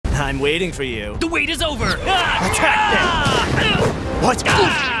I'm waiting for you. The wait is over. Attack them! What?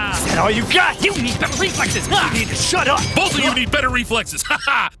 Is that all you got? You need better reflexes. You need to shut up. Both of you need better reflexes.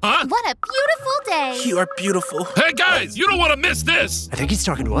 Huh? What a beautiful day. You are beautiful. Hey guys, you don't want to miss this. I think he's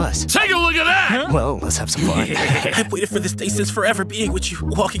talking to us. Take a look at that. Well, let's have some fun. I've waited for this day since forever, being with you,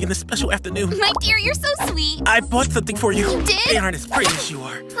 walking in this special afternoon. My dear, you're so sweet. I bought something for you. You did? They aren't as pretty as you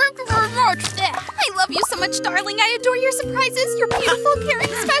are. Thank you very much. I love you so much, darling. I adore your surprises. You're beautiful, caring,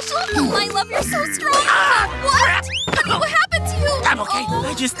 special. Oh, I love you're so strong. What? Honey, what happened to you? I'm okay.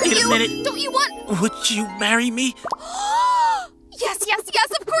 I just need a minute. Don't you want... Would you marry me? Yes,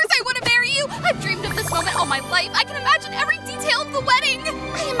 of course I want to marry you. I've dreamed of this moment all my life. I can imagine every detail of the wedding.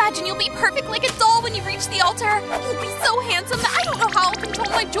 I imagine you'll be perfect like a doll when you reach the altar. You'll be so handsome that I don't know how I'll control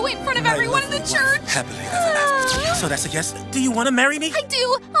my joy in front of everyone in the church. Happily ever after. So that's a yes. Do you want to marry me? I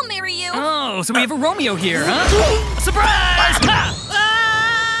do. I'll marry you. Oh, so we have a Romeo here, huh? Surprise!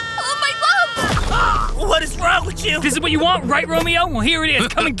 Oh, my love. What is wrong with you? This is what you want, right, Romeo? Well, here it is.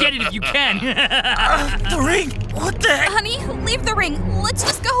 Come and get it if you can. The ring. What the heck? Honey, leave the ring. Let's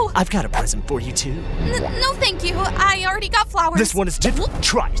just go. I've got a present for you, too. No, thank you. I already got flowers. This one is different.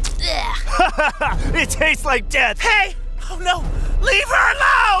 Try it. It tastes like death. Hey! Oh, no. Leave her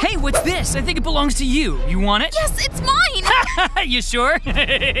alone! Hey, what's this? I think it belongs to you. You want it? Yes, it's mine. You sure? Take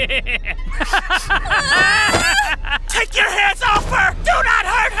your hands off her! Do not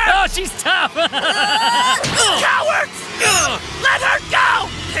hurt her! Oh, she's tough. Cowards! Let her go!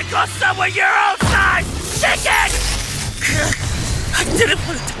 Pick on someone your own size! Take it! I didn't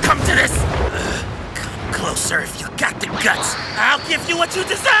want it to come to this. Come closer if you got the guts. I'll give you what you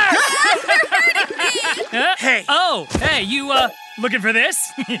deserve! Hey! Oh, hey, you, looking for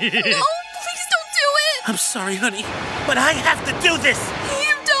this? No, please don't do it. I'm sorry, honey, but I have to do this.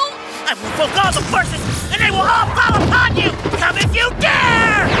 You don't. I will invoke all the forces, and they will all fall upon you! Come if you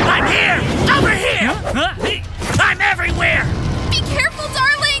dare! I'm here! Over here! I'm everywhere! Be careful,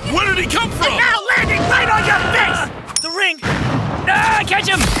 darling. Where did he come from? Now landing right on your face! The ring! Ah, catch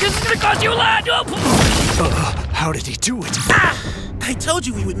him! This is gonna cost you a lot! How did he do it? I told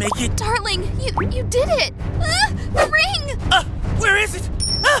you we would make it. Darling, you did it. The ring. Where is it?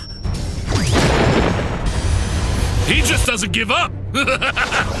 He just doesn't give up.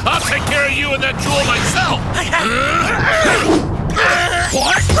 I'll take care of you and that jewel myself. I have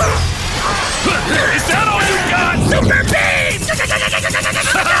What? Is that all you got? super beam!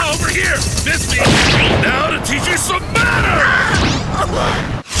 Over here! This me! Now to teach you some manners!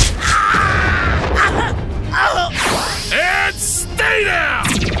 And stay down!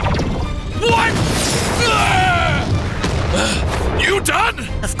 What? You done?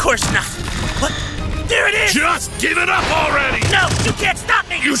 Of course not. What? There it is! Just give it up already! No, you can't stop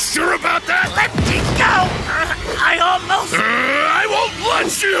me! You sure about that? Let me go! I almost... I won't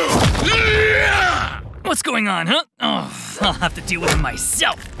let you! What's going on, huh? Oh, I'll have to deal with it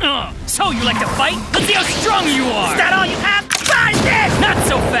myself. So, you like to fight? Let's see how strong you are! Is that all you have? Try this! Not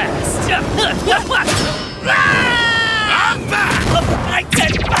so fast! I'm back! My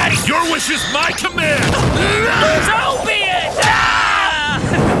dead body! Your wish is my command! So be it!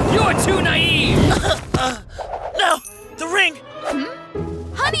 You're too naive! No! The ring!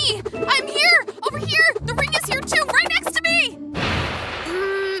 Honey, I'm here. Over here. The ring is here too, right next to me.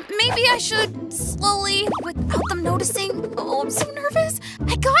 Maybe I should slowly, without them noticing. Oh, I'm so nervous.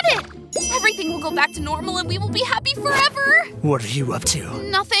 I got it. Everything will go back to normal and we will be happy forever. What are you up to?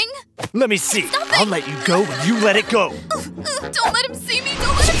 Nothing. Let me see. Nothing. I'll let you go when you let it go. Don't let him see me.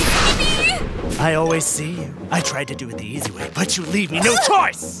 Don't let him see me. I always see you. I tried to do it the easy way, but you leave me no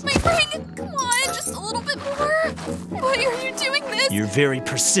choice. My ring. Come on, just a little bit more. Why are you doing this? You're very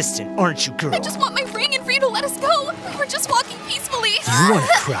persistent, aren't you, girl? I just want my ring and for you to let us go. We were just walking peacefully. You want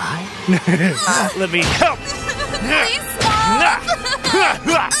to cry? Let me help. Please stop.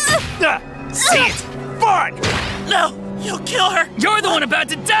 See it? Fun! No! You'll kill her! You're the one about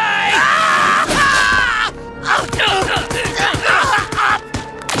to die!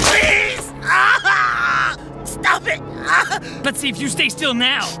 Please! Stop it! Let's see if you stay still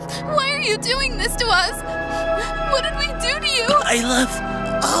now. Why are you doing this to us? What did we do to you? I love...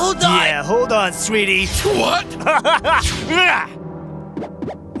 Hold on! Yeah, hold on, sweetie. What?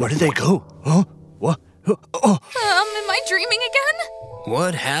 Where did they go? Huh? What? Am I dreaming again?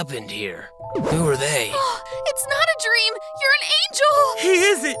 What happened here? Who are they? It's not a dream. You're an angel. He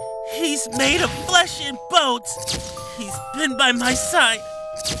isn't! He's made of flesh and bones! He's been by my side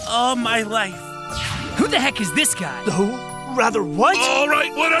all my life. Who the heck is this guy? Who? Rather what? All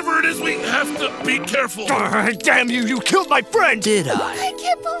right, whatever it is, we have to be careful. Damn you, you killed my friend! Did I? I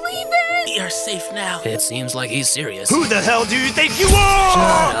can't believe it! We are safe now. It seems like he's serious. Who the hell do you think you are?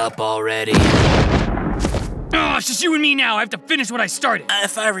 Shut up already. Oh, it's just you and me now. I have to finish what I started.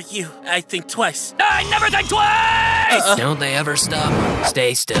 If I were you, I'd think twice. I never think twice! Don't they ever stop?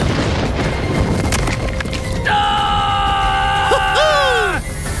 Stay still.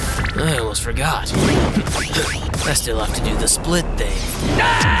 I almost forgot. I still have to do the split thing.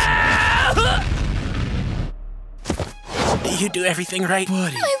 You do everything right?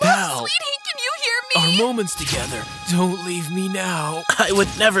 Buddy, I pal. love Sweetie, can you hear me? Our moments together. Don't leave me now. I would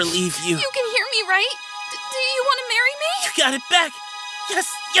never leave you. You can hear me, right? Do you want to marry me? You got it back.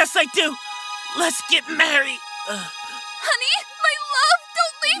 Yes, I do. Let's get married. Honey, my love,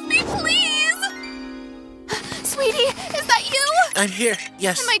 don't leave me, please! Sweetie, is that you? I'm here,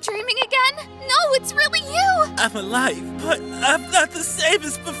 yes. Am I dreaming again? No, it's really you! I'm alive, but I'm not the same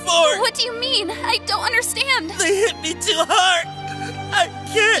as before. What do you mean? I don't understand. They hit me too hard. I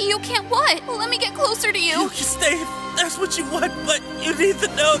can't. You can't what? Let me get closer to You you. can stay if that's what you want, but you need to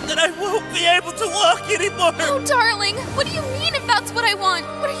know that I won't be able to walk anymore. Oh, darling, what do you mean if that's what I want?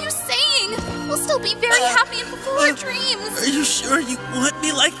 What are you saying? We'll still be very happy and fulfill our dreams. Are you sure you want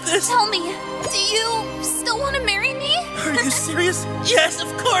me like this? Tell me, do you still want to marry me? Are you serious? Yes, of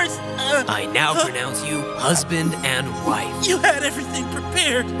course. I now pronounce you husband and wife. You had everything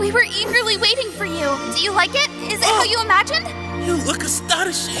prepared. We were eagerly waiting for you. Do you like it? Is it how you imagined? You look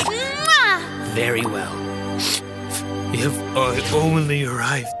astonishing. Mwah! Very well. If I only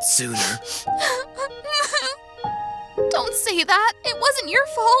arrived sooner. Don't say that. It wasn't your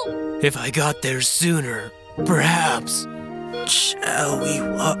fault. If I got there sooner, perhaps. Shall we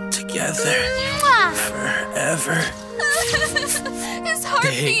walk together Mwah! forever? His heart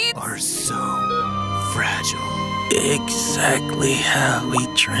They beats. are so fragile. Exactly how we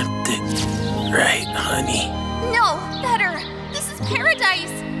dreamt it. Right, honey? No, better. This is paradise.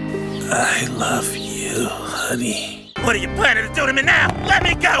 I love you, honey. What are you planning to do to me now? Let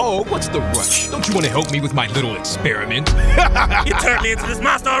me go! Oh, what's the rush? Don't you want to help me with my little experiment? You turned me into this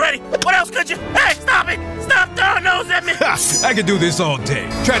monster already. What else could you? Hey, stop it! Stop throwing those at me! I could do this all day.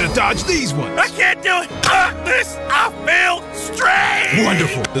 Try to dodge these ones. I can't do it! I feel strange!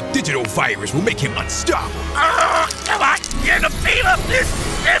 Wonderful. The digital virus will make him unstoppable. Am I getting a fever? This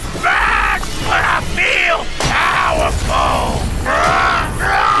is bad, but I feel powerful!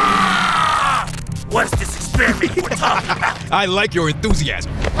 What is this experiment you were talking about? I like your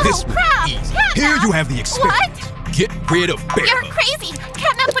enthusiasm. This will crap! be easy. Catnap! Here you have the experiment. What? Get rid of Bear. You're crazy.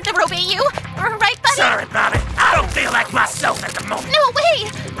 Catnap would never obey you. Right, buddy? Sorry, Bobby. I don't feel like myself at the moment. No way!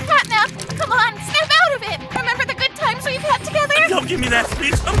 Catnap, come on, snap out of it! Remember the good times we've had together? Don't give me that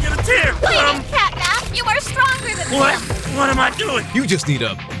speech. I'm gonna tear. Catnap, you are stronger than What? What am I doing? You just need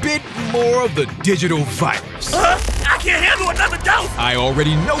a bit more of the digital virus. I can't handle another dose. I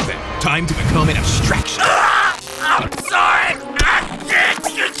already know that. Time to become an abstraction. I'm sorry. I can't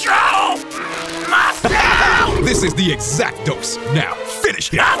control myself. This is the exact dose. Now, finish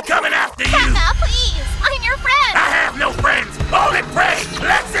him. I'm coming after you. Catnap, please! I'm your friend! I have no friends. Only prey.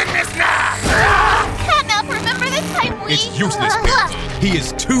 Let's end this now. Catnap, remember the time we... It's useless, Bear. He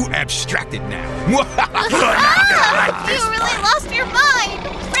is too abstracted now. You're not gonna like You this. really lost your mind!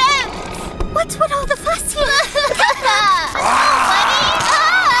 Friends! What's with all the fuss here?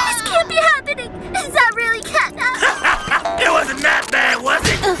 This can't be happening! Is that really Catnap? It wasn't that bad, was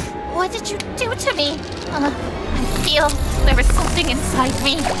it? What did you do to me? I feel there is something inside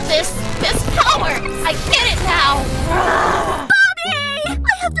me. This power! I get it now! Bobby! I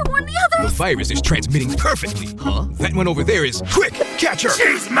have to warn the The others! virus is transmitting perfectly. Huh? That one over there is... Quick! Catch her!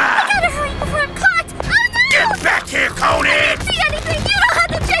 She's mine. Gotta hurry before I'm caught! Oh no! Get back here, Conan. See anything? You don't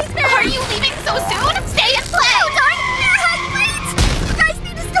have to chase me! Are you leaving so soon? Stay and play! No, darn! Wait! You guys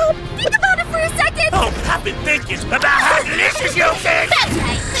need to stop! Think about it for a second! Oh, I've been thinking about how delicious you taste. That's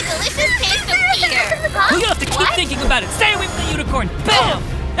right! The delicious taste of fear! Well, you have to keep thinking about it. Stay away from the unicorn. Bam!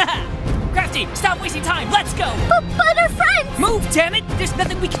 Crafty, stop wasting time. Let's go. But our friends! Move, damn it! There's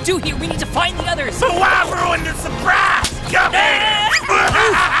nothing we can do here. We need to find the others. So why ruin the surprise? Come here.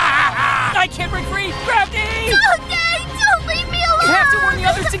 I can't break free. Crafty! Okay, don't leave me alone! You have to warn the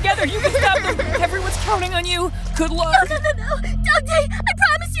others together. You can stop them. Everyone's counting on you. Good luck. No! DOGDAY, I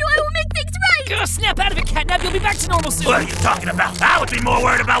promise you I will make things right! Go snap out of it, Catnap. You'll be back to normal soon. What are you talking about? I would be more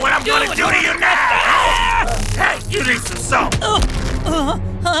worried about what I'm going to do to you now. Hey, you need some salt. Oh,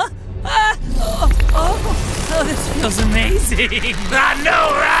 this feels amazing. I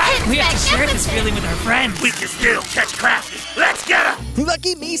know, right? We have to share this feeling with our friends. We can still catch Crafty. Let's get her.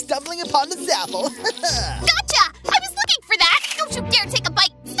 Lucky me stumbling upon the apple. Gotcha! I was looking for that!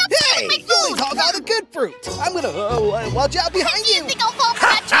 gonna watch out behind you. You think I'll fall for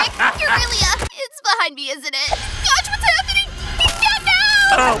that trick? You're really it's behind me, isn't it? Gosh, what's happening? No!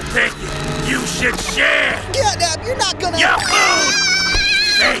 Oh, Piggy, you should share. Catnap, you're not gonna. Your food.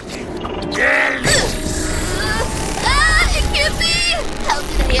 Thank you. Delicious. It can't be! How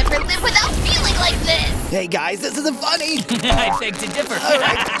could I ever live without feeling like this? Hey guys, this isn't funny. I beg to differ. All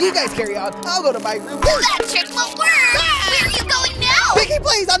right, you guys carry on. I'll go to my room. That trick won't work! Where are you going now? Piggy,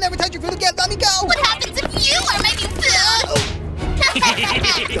 please, I'll never touch your food again. Let me go. What happens if you are my new food?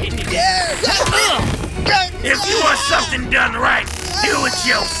 Yeah. If you want something done right, do it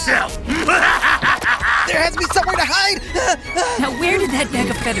yourself. There has to be somewhere to hide. Now, where did that bag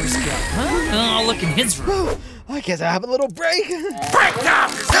of feathers go? Huh? I'll look in his room. I guess I'll have a little break. Break time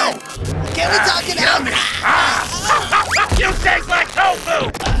is over. Can we talk it out? You taste like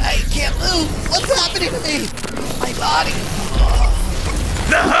tofu. I can't move. What's happening to me? My body.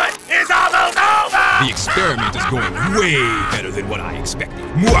 The hunt is almost over. The experiment is going way better than what I expected.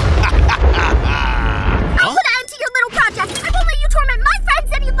 I'll put an end to your little project. I won't let you torment my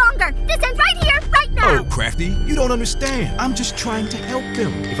friends any longer. This ends right here, right now. Oh, Crafty, you don't understand. I'm just trying to help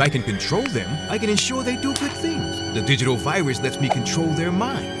them. If I can control them, I can ensure they do good things. The digital virus lets me control their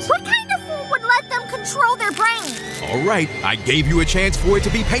minds. What kind of fool would let them control their brains? All right, I gave you a chance for it to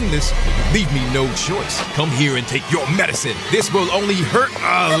be painless. Leave me no choice. Come here and take your medicine. This will only hurt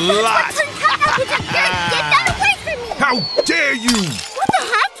a lot. Get that away from me! How dare you! What the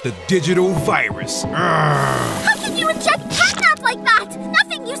heck? The digital virus. How can you inject catnap like that?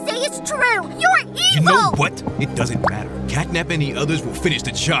 Nothing you say is true. You're evil! You know what? It doesn't matter. Catnap and the others will finish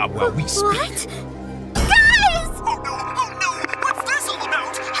the job while we speak. What? Guys! Oh no! What's this all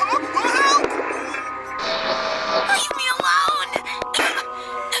about? Huh? Help! Leave me alone!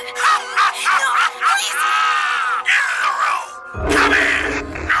 Come here.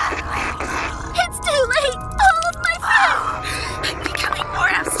 It's too late! All of my friends! I'm becoming more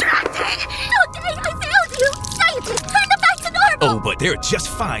abstracted. DOGDAY, I failed you! Scientists, turn them back to normal! Oh, but they're just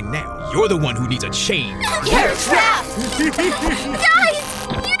fine now. You're the one who needs a change. You're trapped! Guys!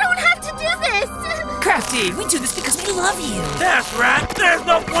 You don't have to do this! Crafty, we do this because we love you. That's right. There's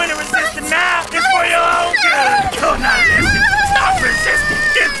no point in resisting now. It's for your own good. You'll not listen. Stop resisting.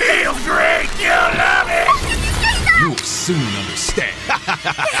 It feels great. You'll love it. You'll soon understand.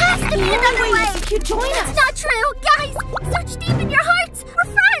 There has to be another way! You join us! It's not true! Guys! Search deep in your hearts! We're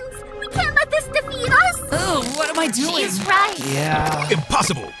friends! We can't let this defeat us! Oh, what am I doing? She's right. Yeah.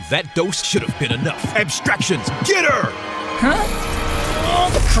 Impossible. That dose should have been enough. Abstractions, get her! Huh? Oh,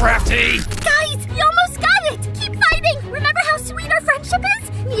 Crafty. Guys! You almost got it! Keep fighting! Remember how sweet our friendship is?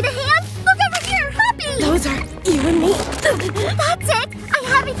 Need a hand? Look over here! Puppy! Those are you and me. That's it! I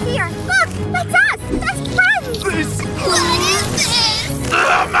have it here! Look! That's us! Best friends! What is this?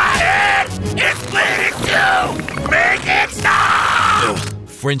 My head! It's bleeding too! Make it stop!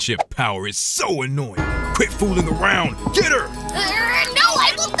 Friendship power is so annoying. Quit fooling around. Get her! No,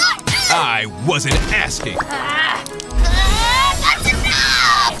 I will not! I wasn't asking. That's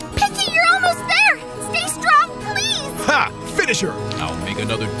enough! Pinky, you're almost there! Stay strong, please! Ha! Finish her! I'll make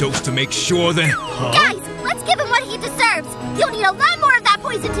another dose to make sure that... Guys, let's give him what he deserves! You'll need a lot more of that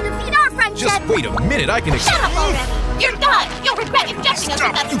poison to defeat our friendship! Just wait a minute, I can... Shut up already! You're done! You'll regret injecting us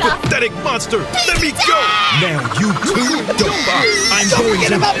with that You stuff! pathetic monster! Let me go! Now you too, don't bother. I'm going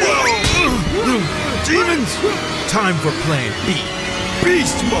to... Demons! Time for plan B.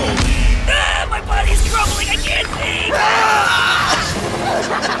 Beast mode! My body's crumbling. I can't see.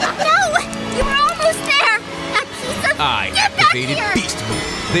 No! You were almost there! That piece of... I Get back activated here! beast mode.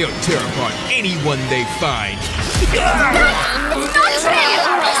 They'll tear apart anyone they find. It's not true!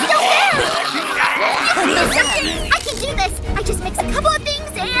 He's still there! You can do something! I can do this! I just mix a couple of things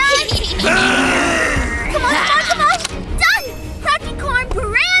and... Come on! Done! Crafty corn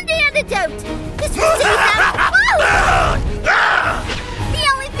brand antidote! This will save them! Whoa! The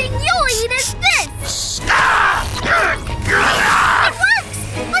only thing you'll eat is this! It works!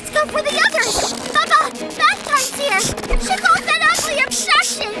 Let's go for the others! Baba, bath time's here! Check off that ugly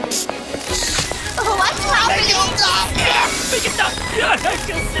abstraction! Oh, what's happening? Make it stop. I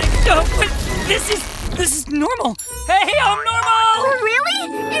feel sick. No, but this is normal. Hey, I'm normal. Oh, really?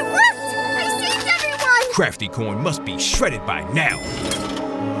 It worked! I saved everyone! Crafty corn must be shredded by now.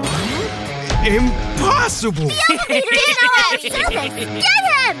 Impossible! Get him!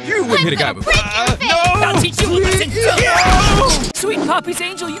 You wouldn't hit a guy before. I'll teach you a lesson. No! Sweet Poppy's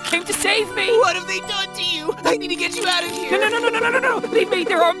angel, you came to save me. What have they done to you? I need to get you out of here. No. Leave me.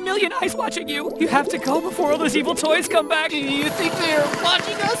 There are a million eyes watching you. You have to go before all those evil toys come back. Do you think they're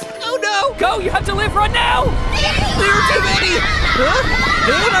watching us? Oh no! Go. You have to live. Run now. There are too many! Huh?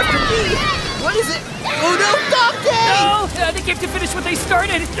 They're after me! What is it? Oh no, DOGDAY! No, they came to finish what they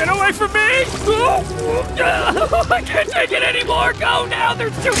started. Get away from me! I can't take it anymore. Go now.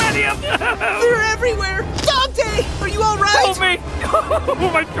 There's too many of them. They're everywhere. DOGDAY, are you all right? Help me! Who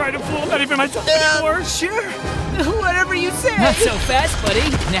am I trying to fool? Not even myself anymore. Sure. Whatever you say. Not so fast, buddy.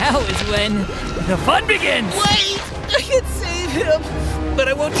 Now is when the fun begins. Wait, I can save him, but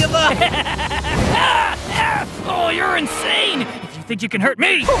I won't give up. Oh, you're insane! If you think you can hurt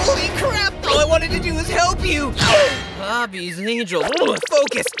me! Holy crap! All I wanted to do was help you. Bobby's angel.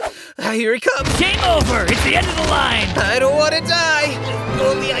 Focus. Here he comes. Game over! It's the end of the line! I don't want to die. If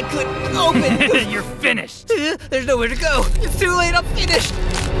only I could open. You're finished. There's nowhere to go. It's too late. I'm finished.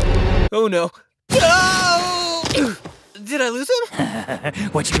 Oh no. No! Did I lose him?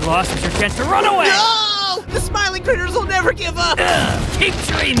 What you lost was your chance to run away! No! The smiling critters will never give up! Keep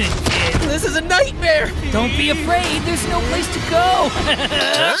dreaming, kid! This is a nightmare! Don't be afraid, there's no place to go!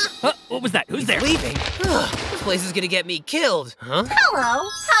 What was that? Who's there? Leaving? This place is gonna get me killed. Huh? Hello,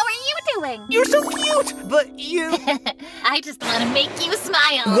 how are you doing? You're so cute! But you... I just want to make you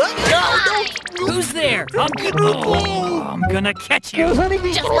smile. What? No! Who's there? I'm gonna catch you! Just let me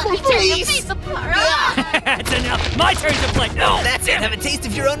tear your face apart. That's enough! My turn to play! No! That's it! Have a taste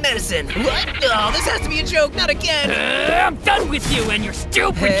of your own medicine! What? Oh, this has to be a joke, not again! I'm done with you and your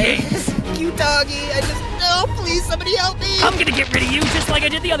stupid games! Cute doggy, oh, please, somebody help me! I'm gonna get rid of you just like I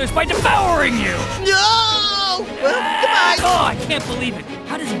did the others by devouring you! No! Well, goodbye! Oh, I can't believe it!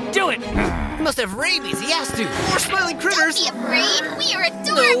 How does he do it? He must have rabies, he has to! More smiling critters! Don't be afraid, we are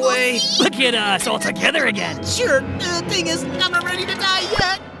adorable. No way! See? Look at us all together again! Sure, the thing is, I'm not ready to die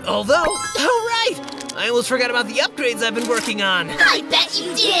yet! Although, oh right! I almost forgot about the upgrades I've been working on! I bet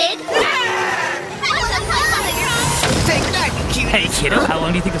you did! Take that, you cute! Hey, kiddo, how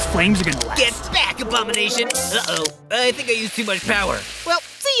long do you think those flames are gonna last? Get back, abomination! Uh-oh, I think I used too much power. Well,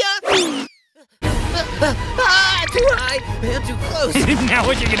 see ya! Too high and too close. Now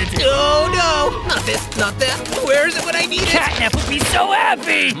what you gonna do? Oh no! Not this, not that. Where is it when I need it? Catnap would be so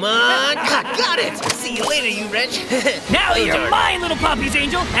happy! Come on, got it! See you later, you wretch. Now you're darn. mine, little Poppy's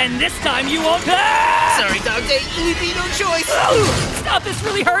angel, and this time you won't. Ah! Sorry, DOGDAY, you leave me no choice. Stop, this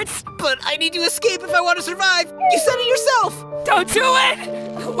really hurts! But I need to escape if I want to survive. You said it yourself. Don't do it!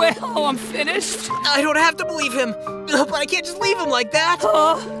 Well, I'm finished. I don't have to believe him, but I can't just leave him like that.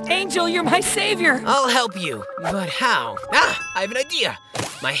 Oh, Angel, you're my savior. I'll help you, but how? I have an idea.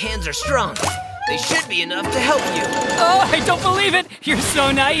 My hands are strong. They should be enough to help you. Oh, I don't believe it. You're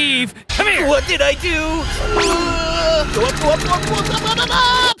so naive. Come here. What did I do? Go up, go up, go up, go up, up, up,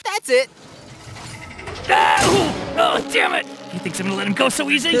 up. That's it. Oh, damn it. You think I'm gonna let him go so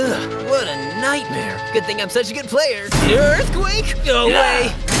easy? What a nightmare. Good thing I'm such a good player. Earthquake? No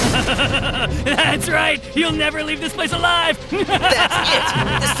way. That's right. You'll never leave this place alive. That's it.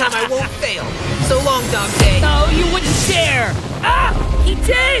 This time I won't fail. So long, DOGDAY. Oh, you wouldn't dare. Ah, he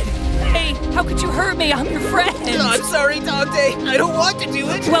did. Hey, how could you hurt me? I'm your friend. I'm sorry, DOGDAy. I don't want to do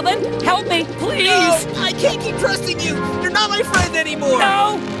it. Well then, help me, please. No, I can't keep trusting you. You're not my friend anymore.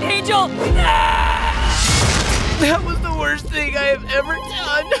 No, Angel. That was the worst thing I have ever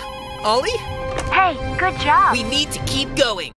done. Ollie? Hey, good job. We need to keep going.